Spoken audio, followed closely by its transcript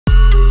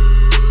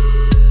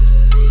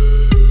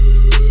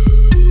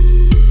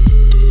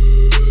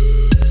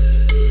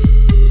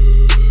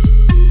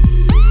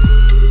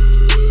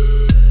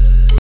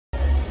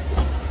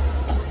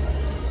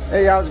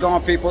how's it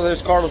going, people?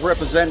 This is Carlos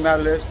representing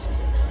Madlifts.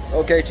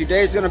 Okay,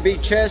 today's gonna be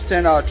chest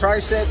and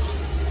triceps.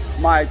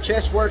 My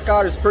chest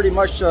workout is pretty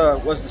much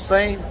was the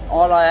same.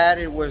 All I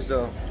added was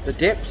the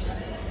dips,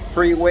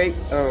 free weight,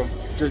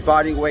 just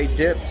body weight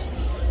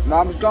dips.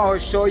 Now I'm just gonna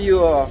show you,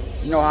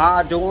 you know, how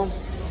I do them.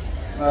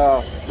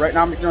 Right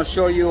now I'm just gonna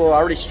show you. I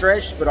already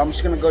stretched, but I'm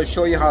just gonna go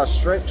show you how I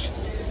stretch.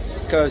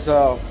 Because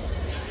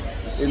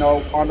you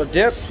know, on the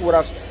dips, what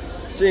I've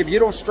see, if you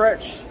don't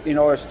stretch, you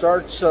know, it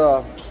starts.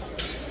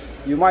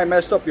 You might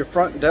mess up your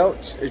front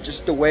delts. It's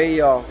just the way,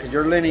 because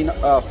you're leaning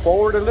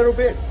forward a little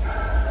bit.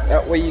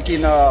 That way you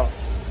can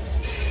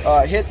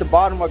hit the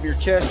bottom of your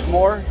chest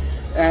more.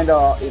 And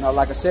you know,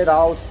 like I said, I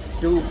always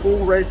do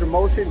full range of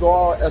motion, go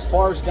all, as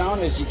far as down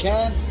as you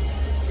can.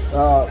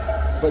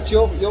 But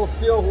you'll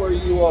feel where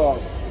you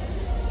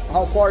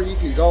how far you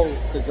can go,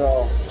 because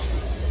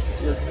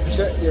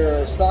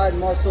your side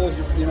muscles,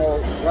 you know,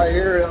 right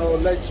here, it'll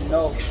let you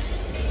know.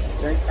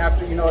 Then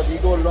after, you know, if you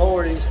go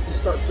lower, you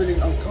start feeling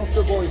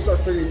uncomfortable, you start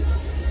feeling,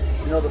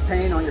 you know, the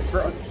pain on your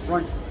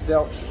front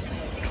delt.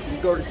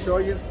 I'm going to show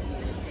you.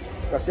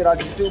 Like I said, I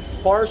just do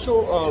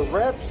partial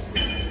reps.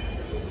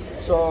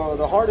 So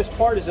the hardest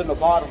part is in the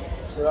bottom.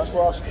 So that's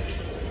where I'll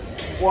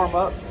warm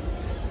up.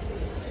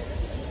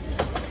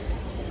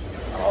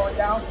 All the way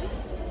down.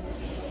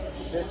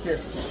 Just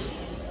here.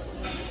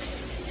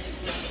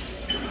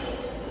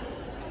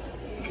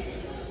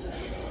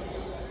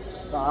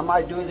 So I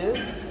might do this.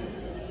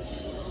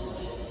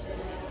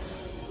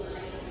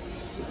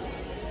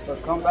 So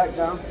come back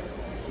down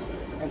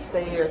and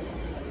stay here.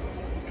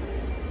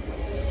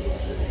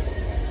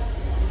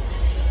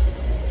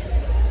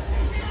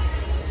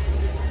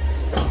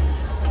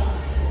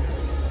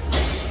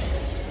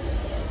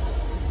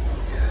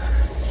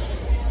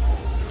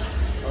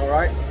 All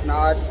right, now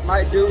I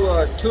might do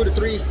 2 to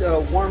 3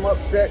 warm-up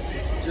sets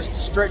just to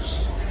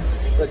stretch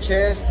the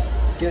chest,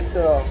 get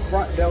the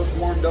front delts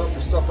warmed up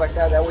and stuff like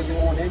that. That way you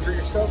won't injure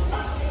yourself.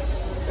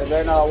 And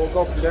then we'll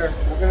go from there.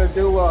 We're gonna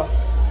do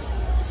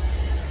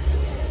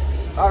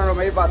I don't know,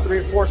 maybe about 3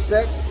 or 4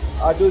 sets.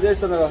 I do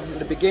this in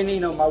the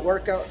beginning of my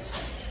workout,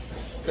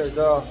 because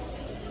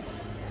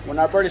when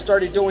I first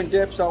started doing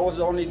dips, I was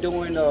only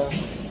doing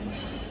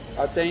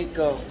I think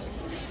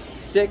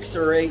 6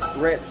 or 8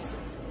 reps.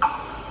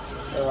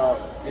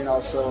 You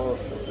know, so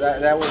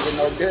that wasn't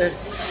no good.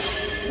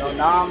 You know,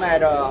 now I'm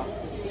at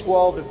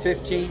 12 to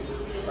 15,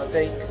 I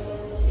think.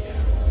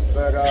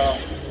 But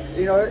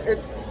you know,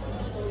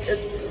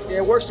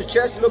 it works the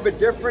chest a little bit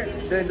different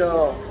than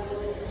the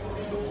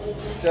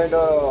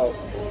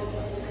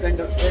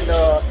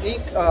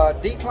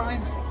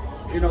decline.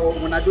 You know,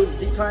 when I do the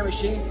decline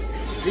machine,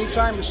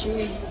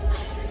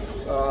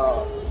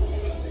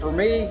 for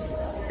me,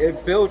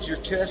 it builds your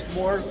chest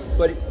more.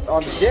 But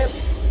on the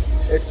dips,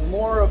 it's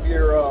more of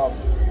your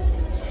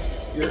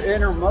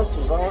inner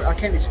muscles. I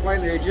can't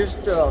explain it. It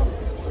just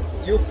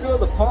you'll feel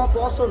the pump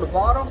also in the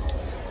bottom,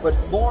 but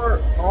it's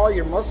more all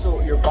your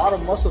muscle, your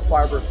bottom muscle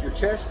fibers, your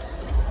chest.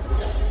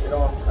 You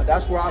know,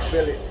 that's where I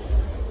feel it.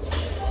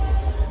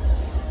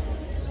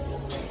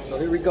 So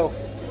here we go.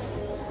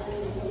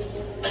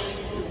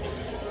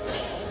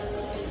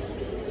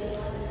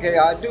 Okay,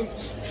 I do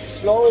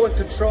slow and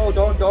control.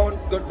 Don't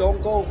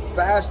go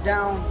fast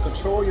down.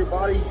 Control your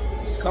body.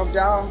 Come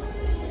down.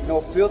 You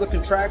know, feel the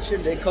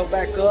contraction. Then come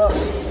back up.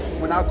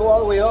 When I go all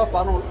the way up,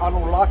 I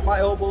don't lock my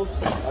elbows.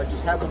 I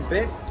just have them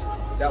bent.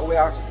 That way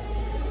I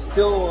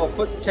still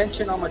put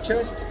tension on my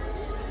chest.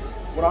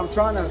 What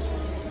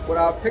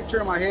I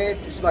picture in my head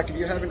is like if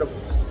you're having a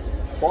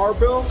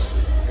barbell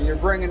and you're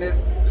bringing it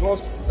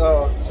close to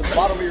the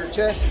bottom of your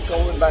chest,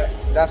 going back.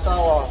 That's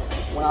how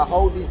when I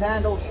hold these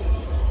handles,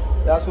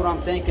 that's what I'm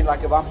thinking.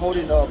 Like if I'm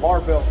holding a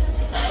barbell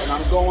and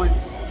I'm going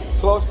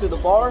close to the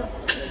bar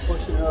and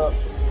pushing it up.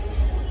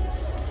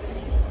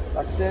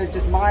 Like I said, it's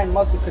just mind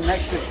muscle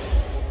connection.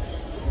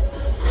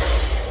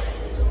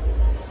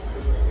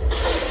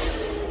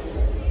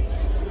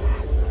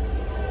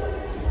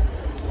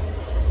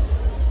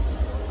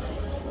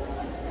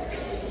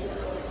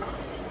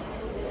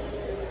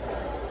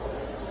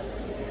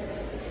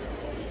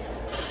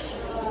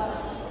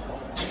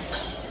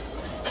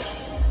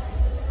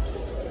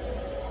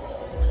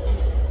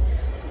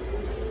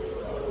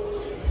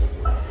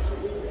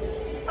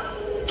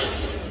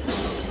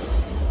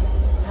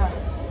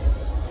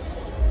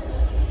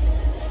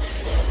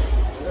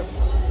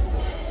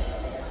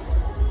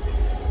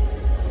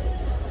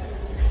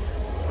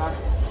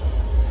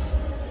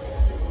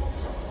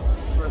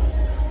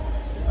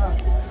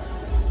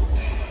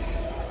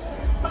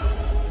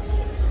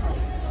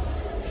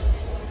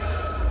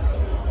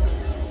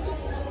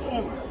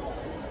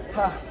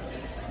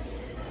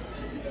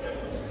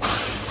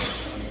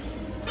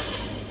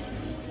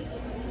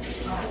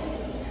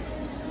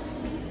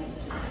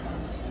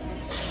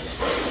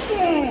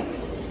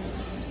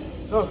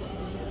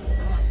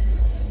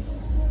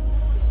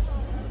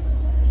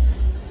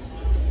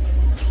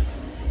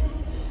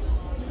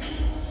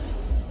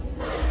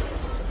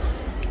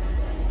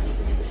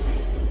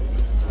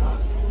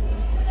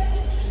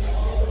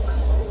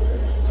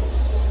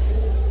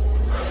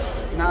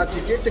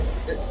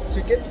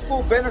 get the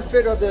full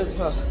benefit of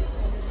the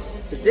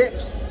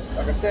dips,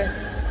 like I said,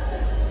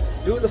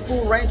 do the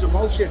full range of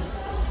motion.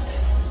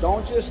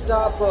 Don't just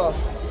stop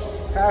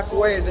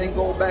halfway and then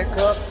go back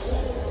up.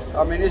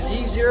 I mean, it's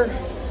easier.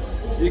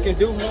 You can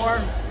do more,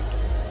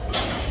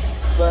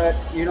 but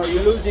you know,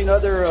 you're losing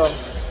other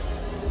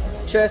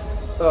chest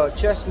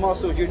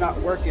muscles. You're not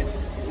working.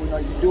 You know,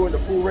 you're doing the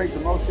full range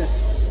of motion.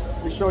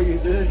 Let me show you.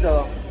 This is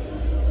the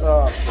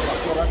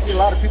what I see a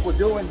lot of people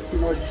doing. You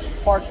know,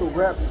 just partial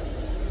rep.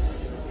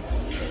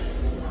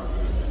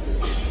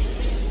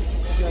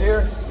 Right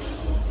here,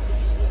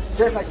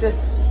 just like this.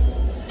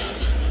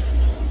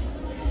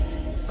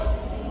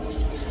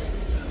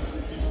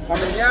 I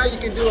mean, yeah, you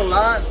can do a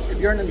lot if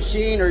you're in the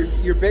machine or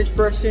you're bench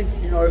pressing.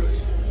 You know,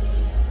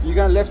 you're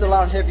gonna lift a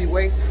lot of heavy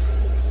weight,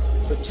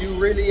 but you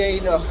really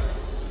ain't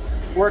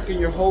working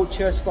your whole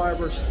chest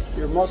fibers,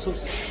 your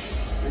muscles.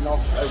 You know,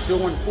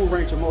 doing full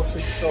range of motion.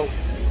 So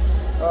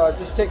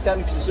just take that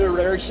into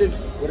consideration,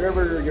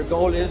 whatever your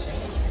goal is.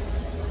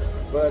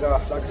 But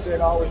like I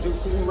said, I always do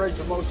full range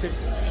of motion,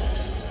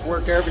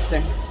 work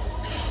everything.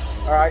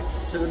 All right,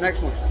 to the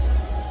next one.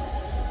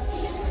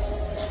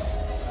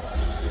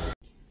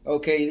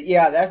 Okay,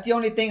 yeah, that's the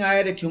only thing I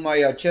added to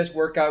my chest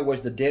workout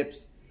was the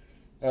dips.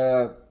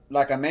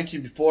 Like I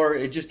mentioned before,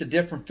 it's just a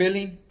different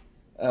feeling.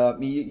 I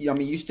mean,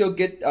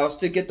 I'll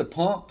still get the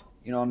pump,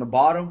 you know, on the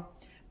bottom,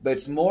 but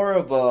it's more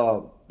of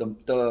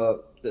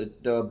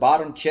the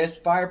bottom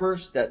chest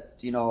fibers that,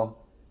 you know,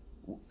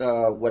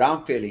 what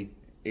I'm feeling,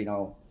 you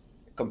know,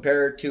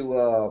 compared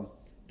to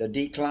the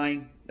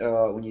decline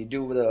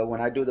when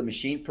I do the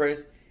machine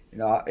press. You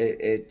know,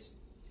 it's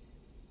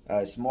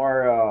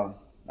more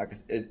like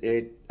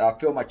I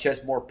feel my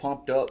chest more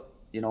pumped up,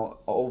 you know,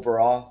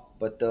 overall.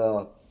 But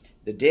the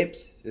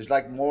dips is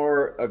like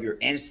more of your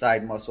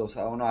inside muscles.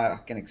 I don't know how I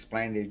can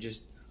explain it.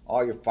 Just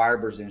all your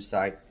fibers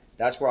inside.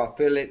 That's where I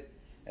feel it.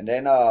 And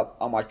then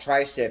on my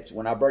triceps,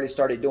 when I've already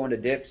started doing the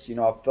dips, you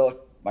know, I felt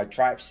my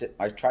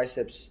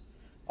triceps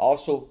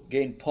also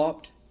getting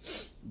pumped.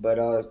 But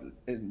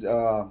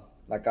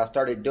like I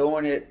started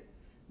doing it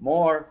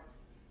more,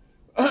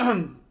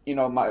 you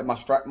know,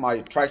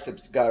 my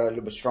triceps got a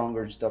little bit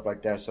stronger and stuff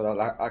like that, so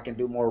I can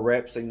do more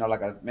reps. You know,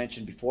 like I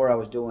mentioned before, I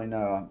was doing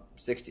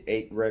 6 to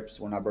 8 reps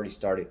when I've already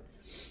started.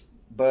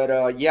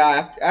 But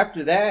yeah,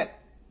 after that,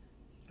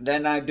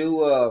 then I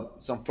do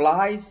some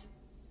flies.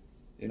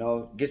 You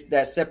know, get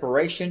that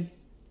separation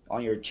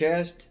on your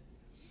chest,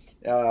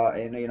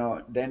 and you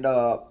know, then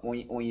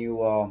when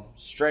you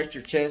stretch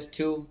your chest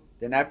too.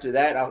 Then after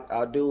that,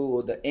 I'll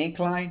do the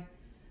incline.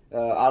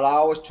 I'll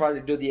always try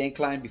to do the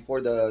incline before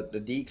the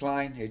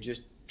decline. It's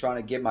just trying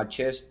to get my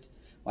chest,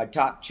 my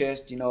top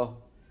chest, you know,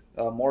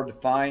 more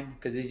defined,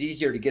 because it's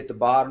easier to get the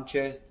bottom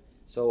chest.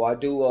 So I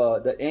do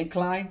the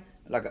incline,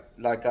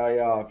 like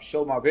I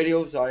show my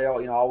videos.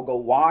 I'll go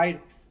wide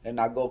and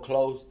I go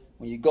close.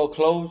 When you go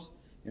close,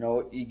 you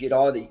know, you get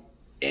all the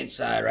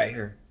inside right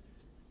here.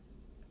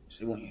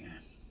 See,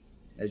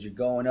 as you're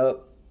going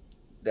up,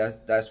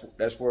 that's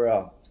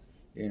where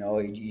you know,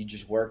 you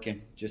just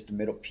working just the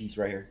middle piece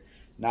right here.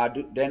 Now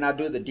then I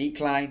do the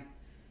decline.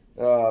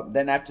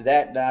 Then after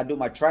that, then I do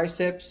my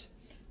triceps.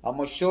 I'm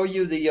gonna show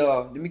you the.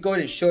 Let me go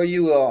ahead and show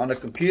you on the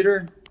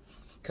computer,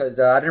 cause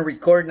I didn't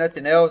record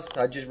nothing else.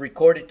 I just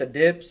recorded the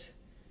dips,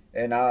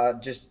 and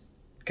just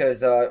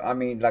cause I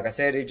mean, like I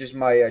said, it's just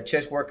my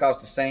chest workout's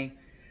the same.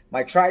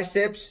 My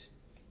triceps,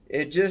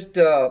 it just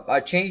I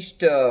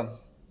changed the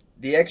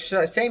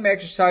same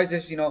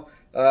exercises. You know,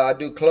 I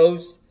do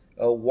close,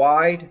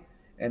 wide.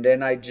 And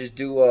then I just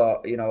do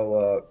you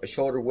know, a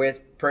shoulder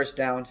width press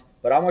downs.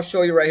 But I'm gonna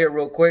show you right here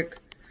real quick.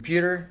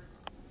 Computer.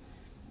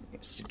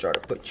 Let's try to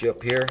put you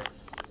up here.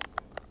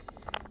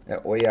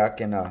 That way I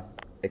can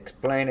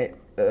explain it.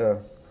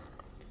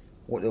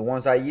 What the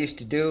ones I used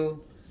to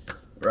do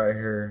right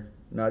here.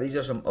 Now these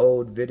are some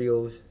old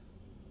videos.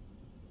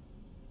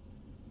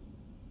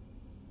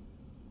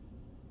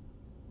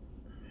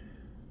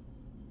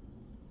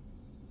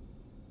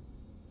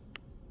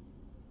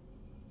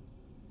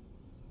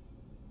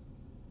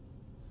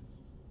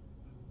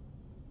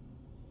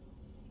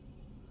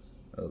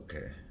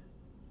 Okay.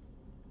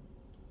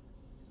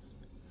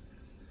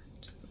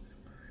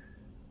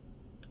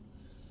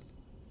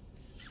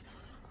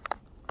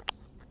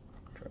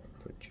 Try to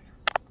put you.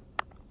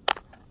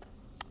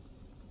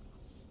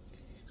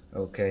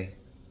 Okay.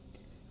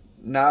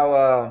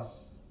 Now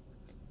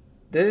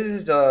this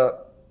is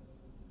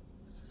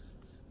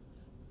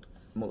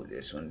move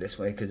this one this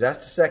way, because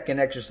that's the second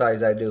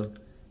exercise I do.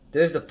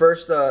 This is the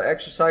first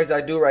exercise I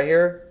do right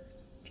here.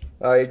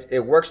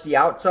 It works the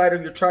outside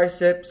of your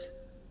triceps.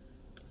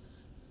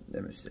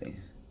 Let me see.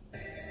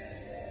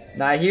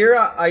 Now here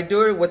I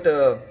do it with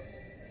the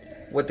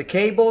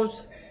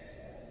cables.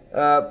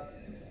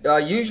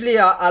 Usually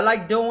I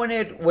like doing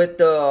it with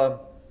the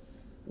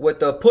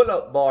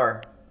pull-up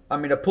bar. I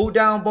mean, a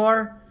pull-down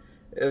bar.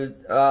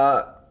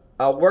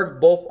 I work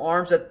both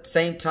arms at the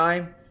same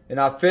time, and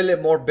I feel it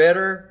more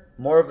better,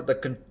 more of the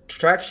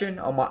contraction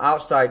on my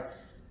outside.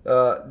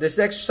 This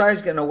exercise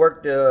is gonna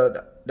work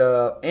the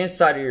the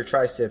inside of your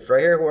triceps.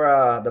 Right here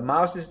where the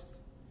mouse is.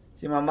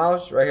 See my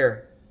mouse? Right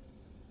here.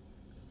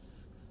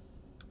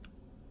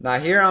 Now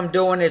here I'm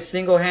doing it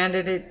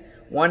single-handed,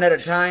 one at a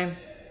time.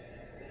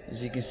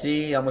 As you can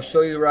see, I'm gonna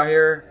show you right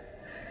here.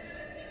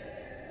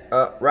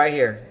 Right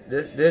here.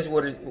 This is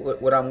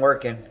what I'm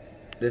working.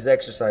 This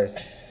exercise.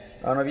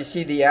 I don't know if you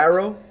see the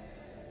arrow.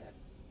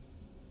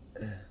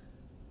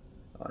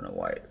 I don't know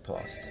why it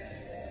paused.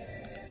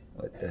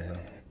 What the hell?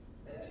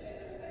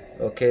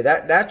 Okay,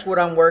 that's what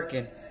I'm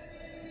working.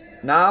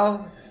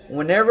 Now,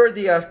 whenever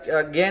the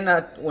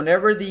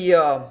whenever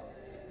the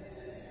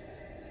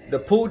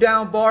pull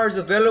down bar is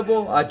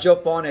available, I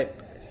jump on it.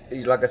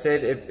 Like I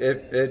said, if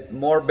it's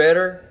more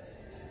better.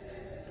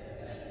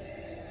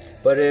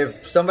 But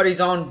if somebody's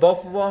on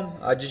both of them,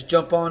 I just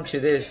jump on to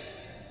this.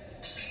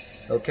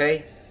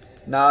 Okay.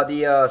 Now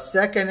the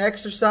second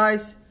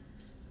exercise.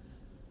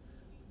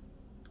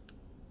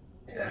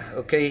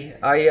 Okay,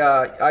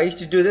 I used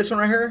to do this one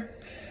right here.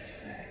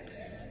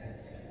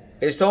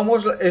 It's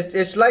almost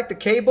it's like the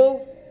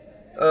cable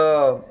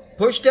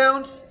push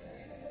downs.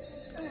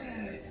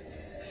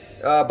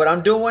 But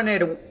I'm doing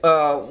it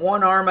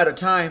one arm at a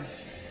time.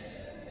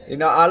 You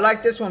know, I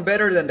like this one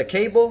better than the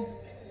cable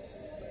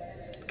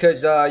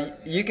because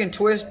you can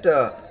twist.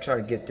 Try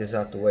to get this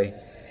out the way.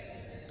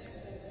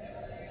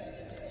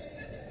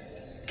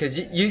 Because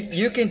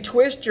you can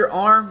twist your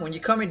arm when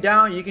you're coming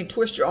down. You can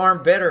twist your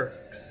arm better,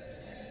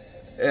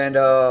 and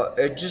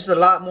it's just a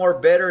lot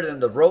more better than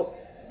the rope.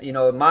 You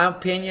know, in my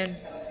opinion,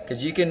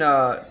 because you can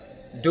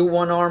do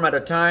one arm at a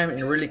time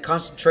and really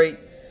concentrate.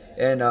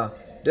 And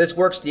this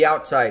works the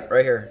outside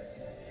right here.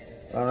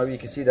 I don't know if you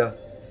can see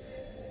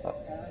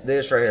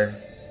this right here.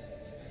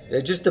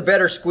 It's just a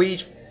better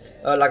squeeze,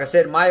 like I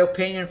said, in my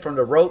opinion, from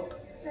the rope.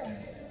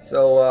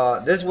 So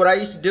this is what I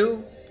used to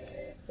do.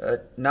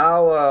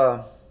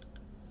 Now,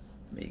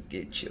 let me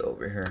get you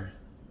over here.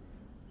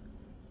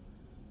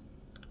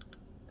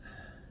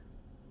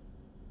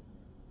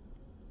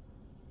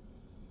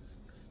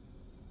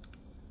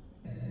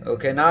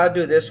 Okay, now I'll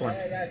do this one.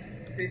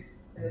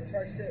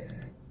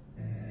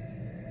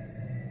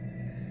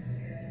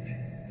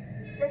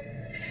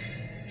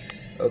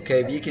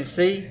 Okay, if you can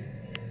see,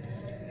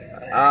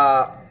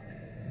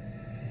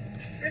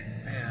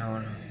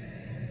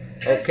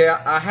 okay,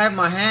 I have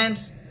my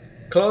hands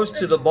close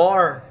to the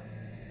bar,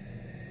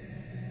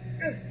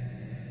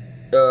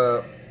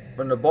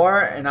 from the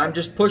bar, and I'm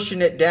just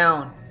pushing it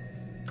down.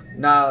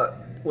 Now,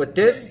 with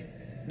this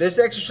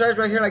exercise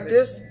right here, like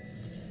this,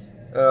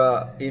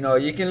 you know,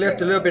 you can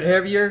lift a little bit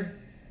heavier,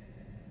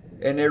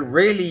 and it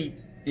really,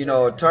 you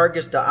know,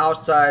 targets the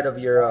outside of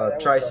your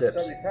triceps.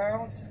 70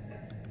 pounds.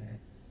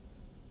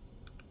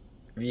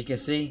 You can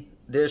see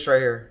this right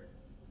here.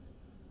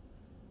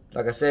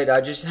 Like I said,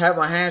 I just have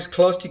my hands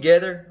close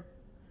together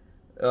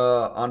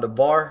on the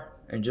bar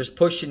and just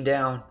pushing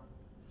down.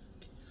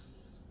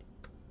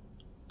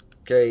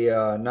 Okay,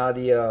 now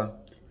the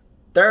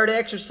third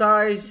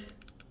exercise.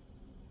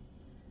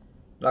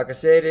 Like I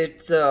said,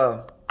 it's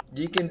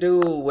you can do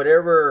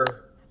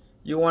whatever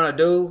you want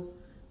to do,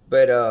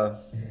 but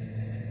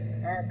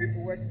alright,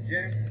 people, at the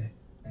gym.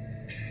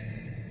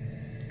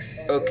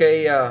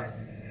 Okay,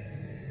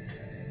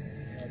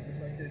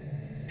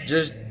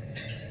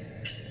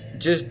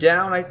 just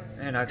down,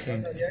 and I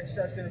can't. The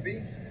exercise gonna be?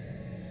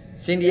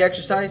 Seen the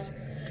exercise?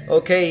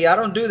 Okay, I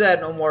don't do that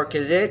no more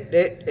because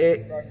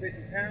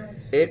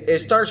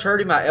it starts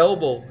hurting my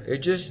elbow. It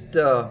just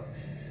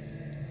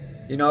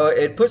you know,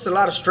 it puts a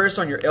lot of stress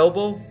on your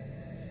elbow.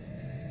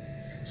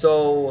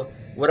 So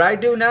what I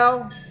do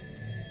now,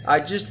 I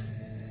just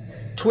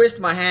twist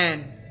my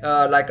hand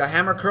like a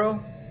hammer curl.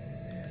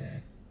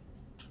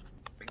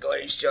 Let me go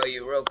ahead and show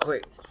you real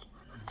quick.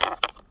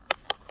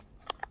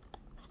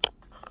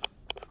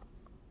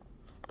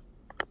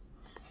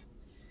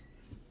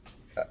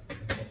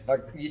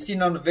 Like you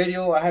seen on the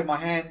video, I had my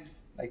hand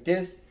like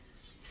this.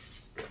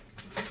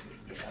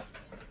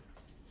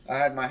 I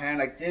had my hand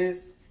like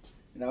this,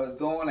 and I was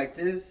going like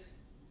this.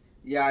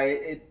 Yeah,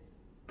 it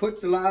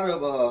puts a lot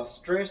of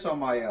stress on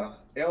my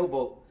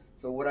elbow.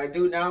 So what I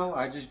do now,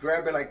 I just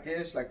grab it like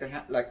this, like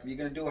you're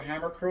gonna do a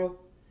hammer curl.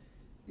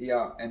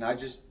 Yeah, and I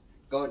just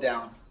go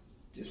down,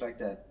 just like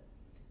that.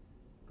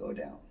 Go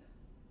down.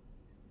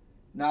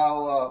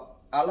 Now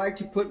I like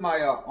to put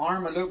my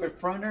arm a little bit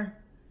fronter.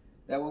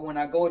 That way when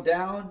I go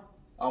down,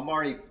 I'm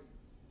already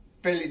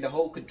feeling the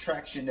whole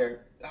contraction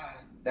there.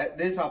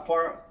 This is how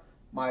far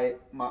my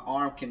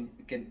arm can.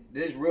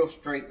 This is real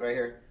straight right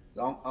here.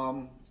 So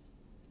I'm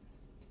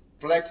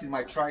flexing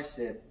my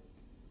tricep.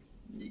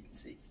 You can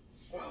see.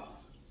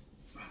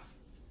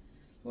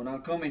 When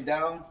I'm coming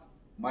down,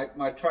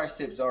 my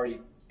triceps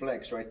already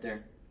flexed right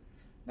there.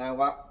 Now,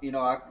 if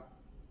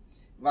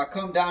I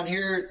come down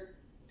here,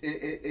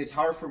 it's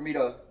hard for me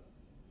to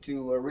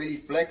really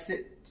flex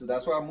it. So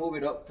that's why I move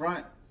it up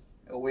front.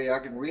 That way I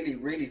can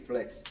really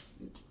flex.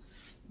 You can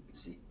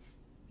see.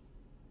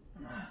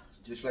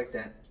 Just like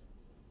that.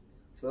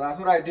 So that's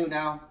what I do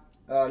now.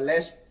 I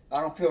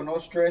don't feel no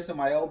stress in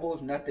my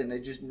elbows, nothing. They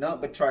just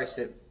nothing but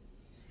tricep.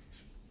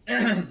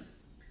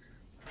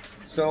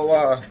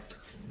 So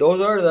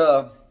those are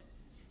the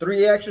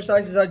 3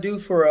 exercises I do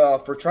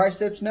for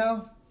triceps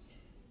now.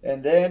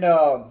 And then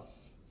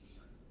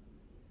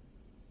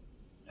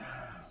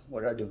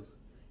what do I do?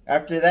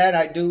 After that,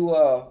 I do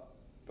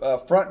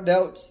front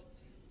delts.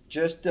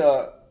 Just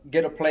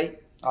get a plate.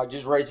 I'll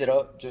just raise it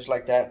up just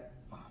like that.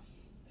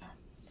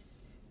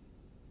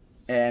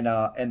 And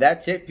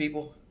that's it,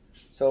 people.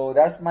 So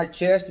that's my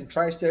chest and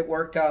tricep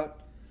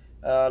workout.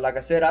 Like I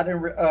said, I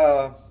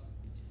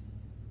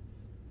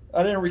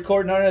didn't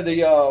record none of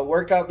the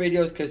workout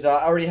videos because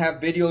I already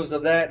have videos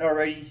of that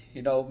already.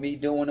 You know, me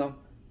doing them.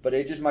 But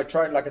it's just like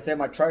I said,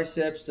 my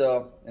triceps.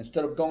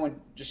 Instead of going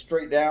just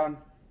straight down,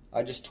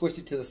 I just twist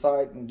it to the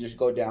side and just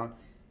go down.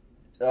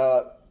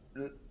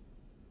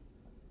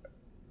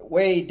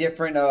 Way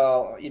different,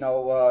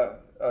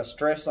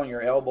 stress on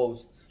your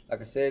elbows.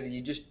 Like I said,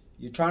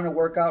 you're trying to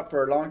work out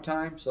for a long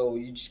time, so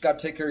you just got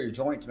to take care of your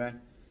joints,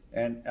 man.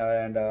 And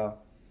a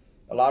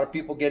lot of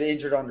people get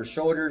injured on their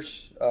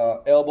shoulders,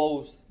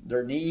 elbows,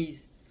 their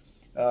knees.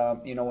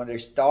 When they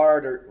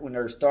start or when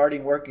they're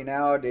starting working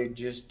out, they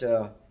just,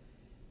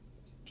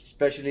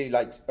 especially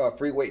like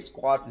free weight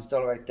squats and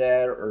stuff like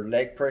that, or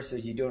leg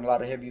presses. You're doing a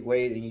lot of heavy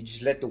weight, and you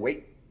just let the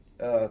weight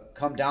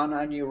come down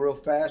on you real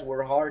fast,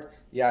 real hard.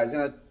 Yeah, it's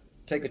gonna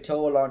take a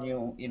toll on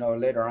you,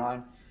 later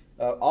on.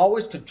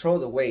 Always control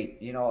the weight.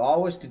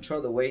 Always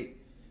control the weight.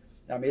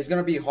 I mean, it's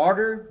gonna be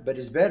harder, but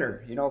it's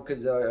better.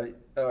 Because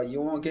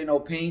you won't get no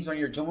pains on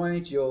your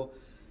joints. You'll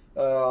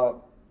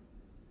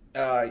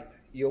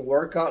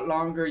work out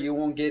longer. You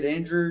won't get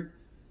injured.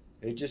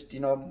 It just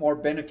more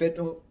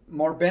benefit.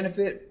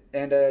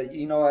 And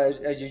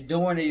as you're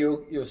doing it,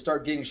 you'll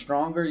start getting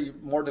stronger,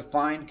 more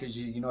defined, because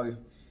you're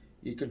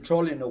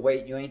controlling the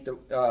weight. You ain't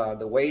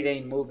the weight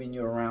ain't moving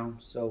you around.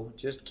 So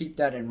just keep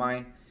that in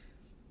mind.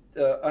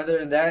 Other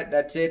than that,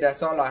 that's it.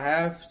 That's all I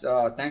have.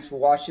 Thanks for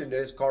watching.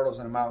 This is Carlos,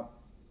 and I'm out.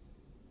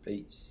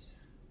 Peace.